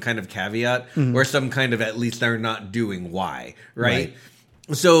like some kind of caveat or some kind of, at least they're not doing why, right?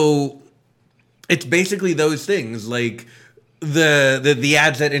 So it's basically those things, like the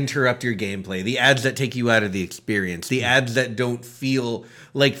ads that interrupt your gameplay, the ads that take you out of the experience, the ads that don't feel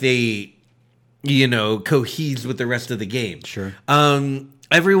like they coheres with the rest of the game. Sure.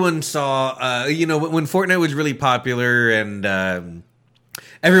 Everyone saw, when Fortnite was really popular and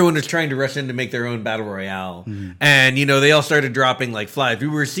everyone was trying to rush in to make their own battle royale, and they all started dropping like flies. We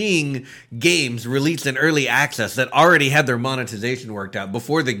were seeing games released in early access that already had their monetization worked out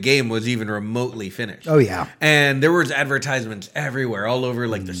before the game was even remotely finished. Oh yeah, and there was advertisements everywhere, all over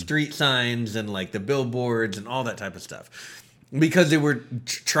like the street signs and like the billboards and all that type of stuff, because they were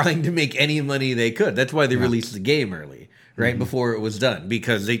trying to make any money they could. That's why they released the game early. Right before it was done,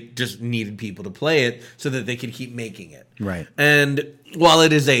 because they just needed people to play it so that they could keep making it. Right. And while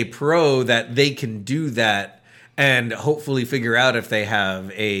it is a pro that they can do that and hopefully figure out if they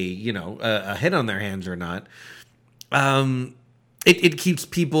have a hit on their hands or not, it keeps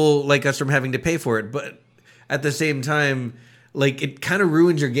people like us from having to pay for it. But at the same time, like, it kind of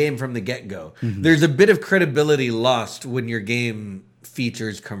ruins your game from the get-go. There's a bit of credibility lost when your game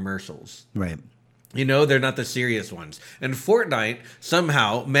features commercials. right. They're not the serious ones. And Fortnite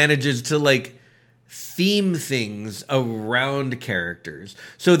somehow manages to like theme things around characters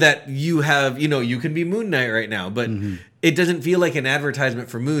so that you have, you can be Moon Knight right now, but it doesn't feel like an advertisement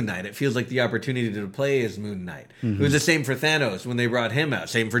for Moon Knight. It feels like the opportunity to play as Moon Knight. It was the same for Thanos when they brought him out.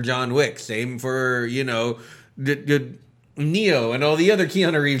 Same for John Wick. Same for, Neo and all the other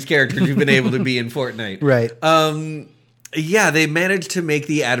Keanu Reeves characters who've been able to be in Fortnite. Right. Yeah, they managed to make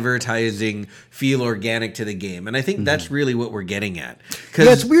the advertising feel organic to the game. And I think that's really what we're getting at.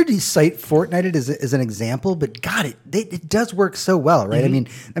 Yeah, it's weird to cite Fortnite as an example, but God, it does work so well, right? I mean,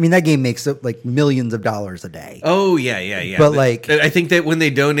 that game makes like millions of dollars a day. Oh, yeah. But like, I think that when they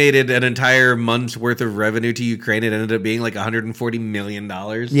donated an entire month's worth of revenue to Ukraine, it ended up being like $140 million.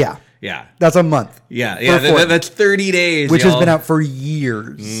 Yeah. Yeah. That's a month. Yeah. That's 30 days. Which has been out for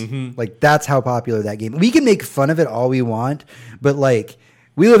years. Like, that's how popular that game. We can make fun of it all we want, but like,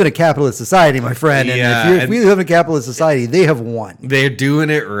 we live in a capitalist society, my friend. And if we live in a capitalist society, they have won. They're doing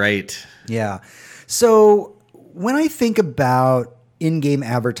it right. Yeah. So when I think about in-game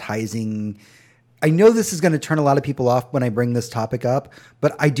advertising, I know this is going to turn a lot of people off when I bring this topic up,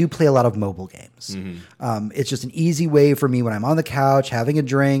 but I do play a lot of mobile games. It's just an easy way for me when I'm on the couch, having a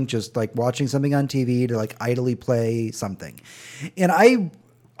drink, just like watching something on TV to like idly play something. And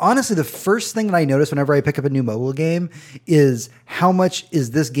honestly, the first thing that I notice whenever I pick up a new mobile game is how much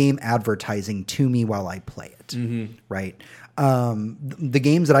is this game advertising to me while I play it, right? The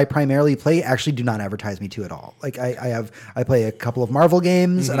games that I primarily play actually do not advertise me to at all. Like I play a couple of Marvel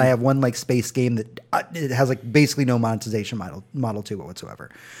games and I have one like space game that it has like basically no monetization model to it whatsoever.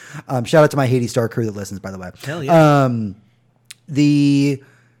 Shout out to my Hades Star crew that listens, by the way. Hell yeah. The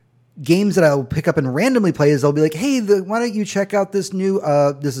games that I'll pick up and randomly play is they'll be like, hey, why don't you check out this new,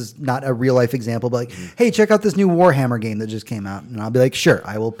 this is not a real life example, but like, hey, check out this new Warhammer game that just came out. And I'll be like, sure,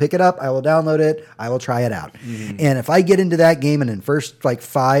 I will pick it up. I will download it. I will try it out. And if I get into that game and in first like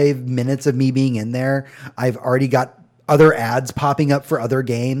 5 minutes of me being in there, I've already got other ads popping up for other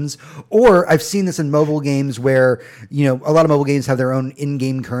games. Or I've seen this in mobile games where, a lot of mobile games have their own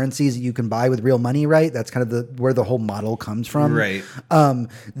in-game currencies that you can buy with real money, right? That's kind of where the whole model comes from. Right.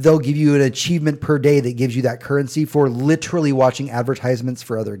 They'll give you an achievement per day that gives you that currency for literally watching advertisements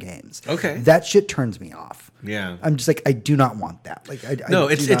for other games. Okay. That shit turns me off. Yeah. I'm just like, I do not want that. Like,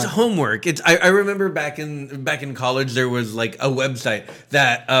 it's homework. I remember back in college there was like a website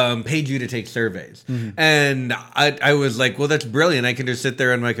that paid you to take surveys, and I was like, well, that's brilliant. I can just sit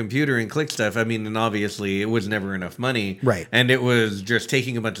there on my computer and click stuff. I mean, and obviously it was never enough money, right? And it was just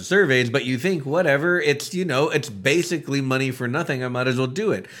taking a bunch of surveys. But you think, whatever, it's it's basically money for nothing. I might as well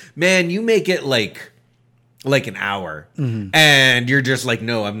do it. Man, you make it like an hour and you're just like,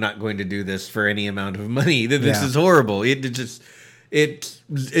 no, I'm not going to do this for any amount of money. This is horrible. It's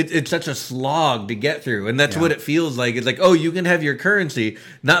such a slog to get through, and that's what it feels like. It's like, oh, you can have your currency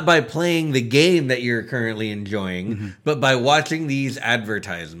not by playing the game that you're currently enjoying, but by watching these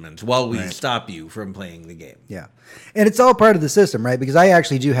advertisements while we stop you from playing the game. Yeah. And it's all part of the system, right? Because I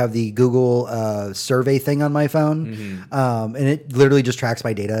actually do have the Google survey thing on my phone, and it literally just tracks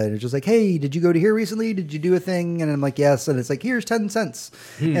my data. And it's just like, hey, did you go to here recently? Did you do a thing? And I'm like, yes. And it's like, here's 10 cents.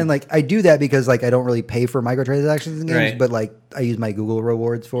 And like, I do that because like I don't really pay for microtransactions in games, but like I use my Google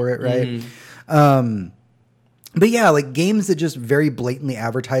rewards for it, right? But yeah, like games that just very blatantly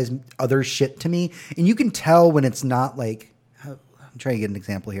advertise other shit to me, and you can tell when it's not like, I'm trying to get an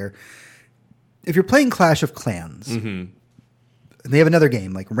example here. If you're playing Clash of Clans, and they have another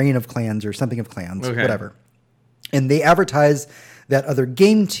game like Reign of Clans or something of Clans, whatever, and they advertise that other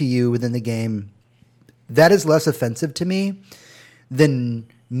game to you within the game, that is less offensive to me than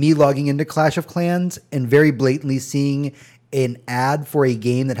me logging into Clash of Clans and very blatantly seeing an ad for a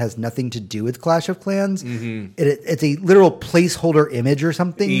game that has nothing to do with Clash of Clans. It's a literal placeholder image or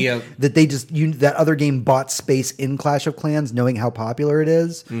something that they just that other game bought space in Clash of Clans, knowing how popular it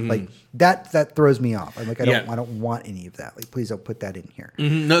is. Like that throws me off. I'm like, I don't want any of that. Like, please don't put that in here.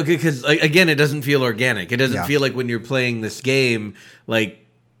 No, because again, it doesn't feel organic. It doesn't feel like when you're playing this game, like,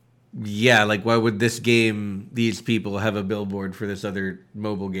 yeah, like why would this game, these people have a billboard for this other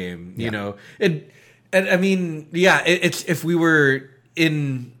mobile game? You know, and I mean, it's if we were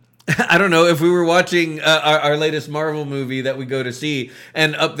in. I don't know, if we were watching our latest Marvel movie that we go to see,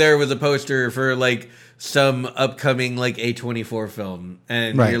 and up there was a poster for like some upcoming like A24 film,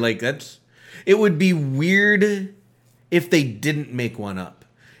 and you're like, it would be weird if they didn't make one up.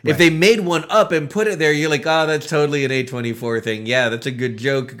 If they made one up and put it there, you're like, oh, that's totally an A24 thing. Yeah, that's a good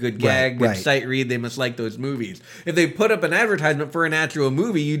joke, a good gag, good sight read. They must like those movies. If they put up an advertisement for an actual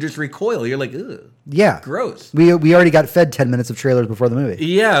movie, you just recoil. You're like, ugh. Yeah. Gross. We already got fed 10 minutes of trailers before the movie.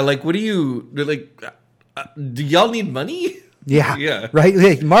 Yeah, like, what do you, like, do y'all need money? Yeah. Right?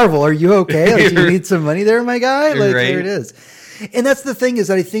 Like, Marvel, are you okay? Like, do you need some money there, my guy? Like, there it is. And that's the thing is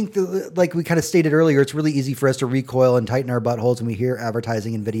that I think, like we kind of stated earlier, it's really easy for us to recoil and tighten our buttholes when we hear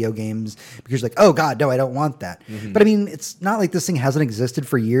advertising in video games because you're like, oh, God, no, I don't want that. But I mean, it's not like this thing hasn't existed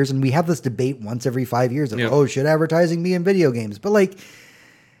for years. And we have this debate once every 5 years of, oh, should advertising be in video games? But like,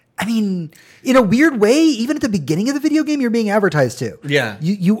 I mean, in a weird way, even at the beginning of the video game, you're being advertised to. Yeah.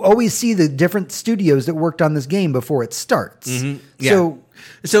 You always see the different studios that worked on this game before it starts. So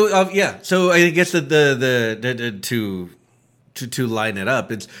I guess that to line it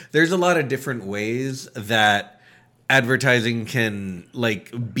up, there's a lot of different ways that advertising can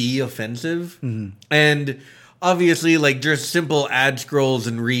like be offensive, and obviously like just simple ad scrolls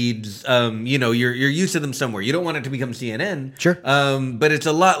and reads, you're used to them somewhere. You don't want it to become CNN, sure, but it's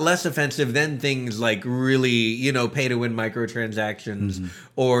a lot less offensive than things like really pay to win microtransactions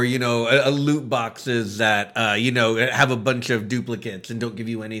or loot boxes that have a bunch of duplicates and don't give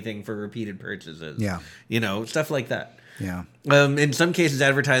you anything for repeated purchases. Stuff like that. Yeah. In some cases,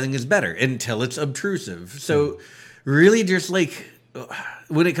 advertising is better until it's obtrusive. So, really, just like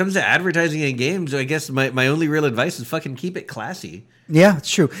when it comes to advertising in games, I guess my only real advice is fucking keep it classy. Yeah,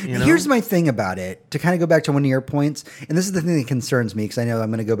 it's true. And here's my thing about it, to kind of go back to one of your points, and this is the thing that concerns me, because I know I'm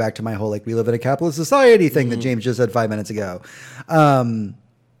going to go back to my whole like we live in a capitalist society thing that James just said 5 minutes ago.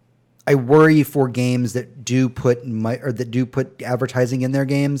 I worry for games that do put advertising in their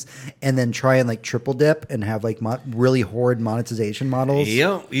games and then try and like triple dip and have like really horrid monetization models.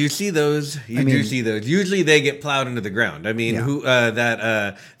 Yeah, you see those. You do see those. Usually they get plowed into the ground. I mean,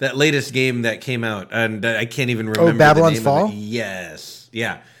 that latest game that came out, and I can't even remember. Oh, Babylon's the name Fall? of it. Yes.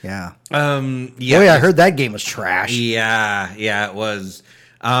 Yeah. Yeah. I heard that game was trash. Yeah, it was.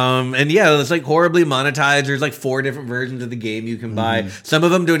 It's like horribly monetized. There's like 4 different versions of the game you can buy. Some of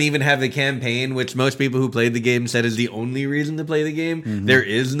them don't even have the campaign, which most people who played the game said is the only reason to play the game. There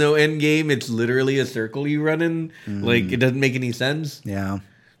is no end game. It's literally a circle you run in. Like, it doesn't make any sense. Yeah.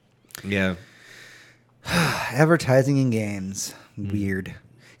 Advertising in games. Weird.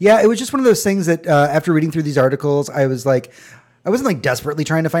 Yeah, it was just one of those things that after reading through these articles, I was like, I wasn't like desperately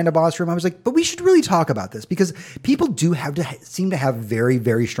trying to find a boss room. I was like, but we should really talk about this because people do seem to have very,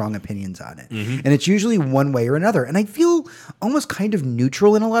 very strong opinions on it. And it's usually one way or another. And I feel almost kind of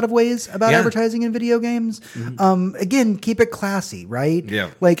neutral in a lot of ways about advertising in video games. Again, keep it classy, right?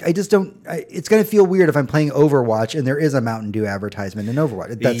 Yeah. Like I just don't, it's going to feel weird if I'm playing Overwatch and there is a Mountain Dew advertisement in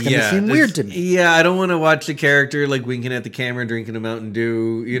Overwatch. That's going to seem weird to me. Yeah. I don't want to watch a character like winking at the camera, drinking a Mountain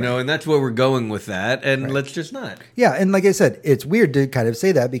Dew, you know, and that's where we're going with that. And let's just not. Yeah. And like I said, it's weird to kind of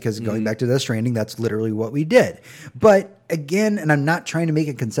say that because going back to Death Stranding, that's literally what we did. But again, and I'm not trying to make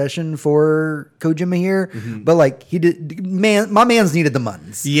a concession for Kojima here, but like he did, my man's needed the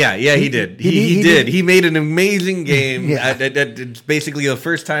muns. Yeah, he did. He did. He made an amazing game. It's basically the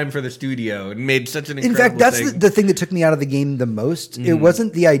first time for the studio and made such an incredible thing. In fact, that's the thing that took me out of the game the most. It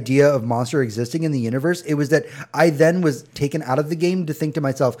wasn't the idea of Monster existing in the universe. It was that I then was taken out of the game to think to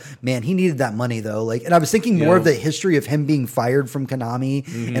myself, man, he needed that money though. Like, and I was thinking more of the history of him being fired from Konami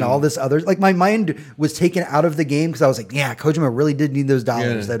and all this other, like my mind was taken out of the game because I was like, yeah, Kojima really did need those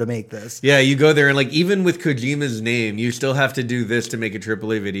dollars though to make this. Yeah, you go there and like even with Kojima's name, you still have to do this to make a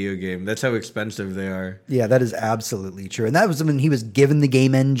AAA video game. That's how expensive they are. Yeah, that is absolutely true. And that was when he was given the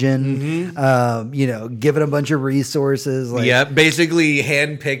game engine, given a bunch of resources. Like, basically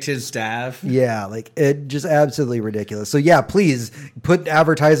handpicked his staff. Yeah, like it just absolutely ridiculous. So yeah, please put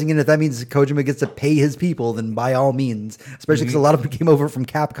advertising in. If that means Kojima gets to pay his people, then by all means, especially because a lot of them came over from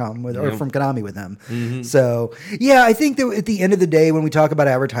Capcom or from Konami with him. So yeah, I think think that at the end of the day, when we talk about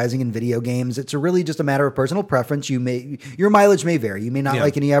advertising in video games, it's really just a matter of personal preference. Your mileage may vary. You may not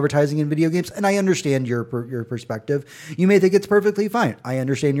like any advertising in video games, and I understand your perspective. You may think it's perfectly fine. I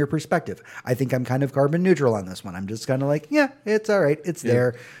understand your perspective. I think I'm kind of carbon neutral on this one. I'm just kind of like, yeah, it's all right. It's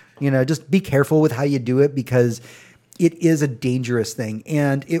there. Just be careful with how you do it, because it is a dangerous thing.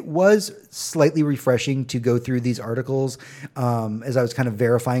 And it was slightly refreshing to go through these articles as I was kind of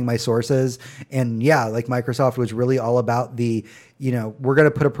verifying my sources. And yeah, like Microsoft was really all about we're going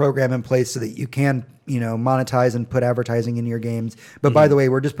to put a program in place so that you can, monetize and put advertising in your games. But by the way,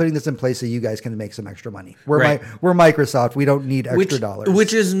 we're just putting this in place so you guys can make some extra money. We're Microsoft. We don't need extra dollars.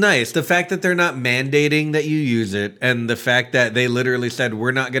 Which is nice. The fact that they're not mandating that you use it, and the fact that they literally said,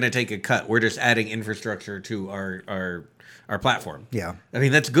 we're not going to take a cut. We're just adding infrastructure to our platform. Yeah. I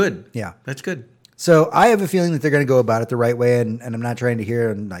mean, that's good. Yeah. That's good. So I have a feeling that they're going to go about it the right way, and I'm not trying to hear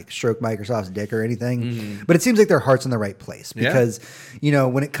and like stroke Microsoft's dick or anything, but it seems like their heart's in the right place, because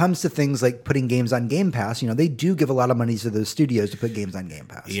when it comes to things like putting games on Game Pass, they do give a lot of money to those studios to put games on Game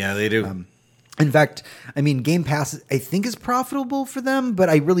Pass. Yeah, they do. In fact, I mean, Game Pass, I think, is profitable for them, but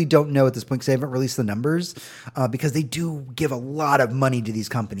I really don't know at this point because they haven't released the numbers, because they do give a lot of money to these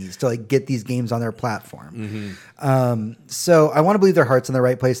companies to like get these games on their platform. So I want to believe their heart's in the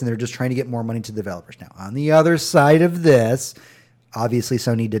right place, and they're just trying to get more money to developers. Now, on the other side of this, obviously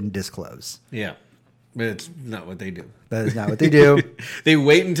Sony didn't disclose. Yeah. But it's not what they do. That is not what they do. They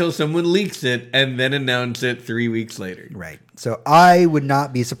wait until someone leaks it and then announce it 3 weeks later. Right. So I would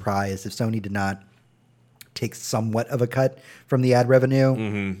not be surprised if Sony did not take somewhat of a cut from the ad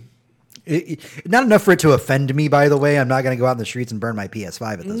revenue. Not enough for it to offend me, by the way. I'm not going to go out in the streets and burn my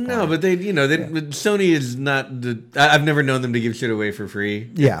PS5 at this point. No, but Sony is not I've never known them to give shit away for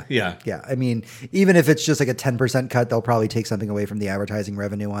free. Yeah. Yeah. Yeah. I mean, even if it's just like a 10% cut, they'll probably take something away from the advertising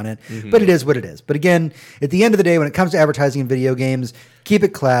revenue on it. But it is what it is. But again, at the end of the day, when it comes to advertising in video games, keep it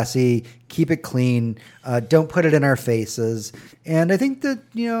classy, keep it clean. Don't put it in our faces. And I think that,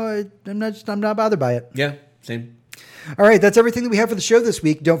 I'm not bothered by it. Yeah. Same. All right, that's everything that we have for the show this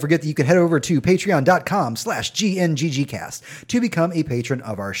week. Don't forget that you can head over to patreon.com/GNGGcast to become a patron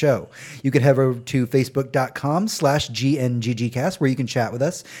of our show. You can head over to facebook.com/GNGGcast where you can chat with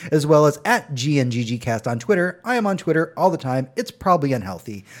us, as well as at GNGGcast on Twitter. I am on Twitter all the time. It's probably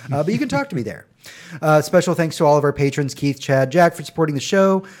unhealthy, but you can talk to me there. Special thanks to all of our patrons, Keith, Chad, Jack, for supporting the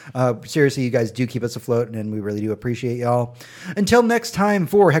show. Seriously, you guys do keep us afloat, and we really do appreciate y'all. Until next time,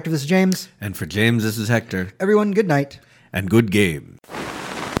 for Hector, this is James. And for James, this is Hector. Everyone, good night. And good game.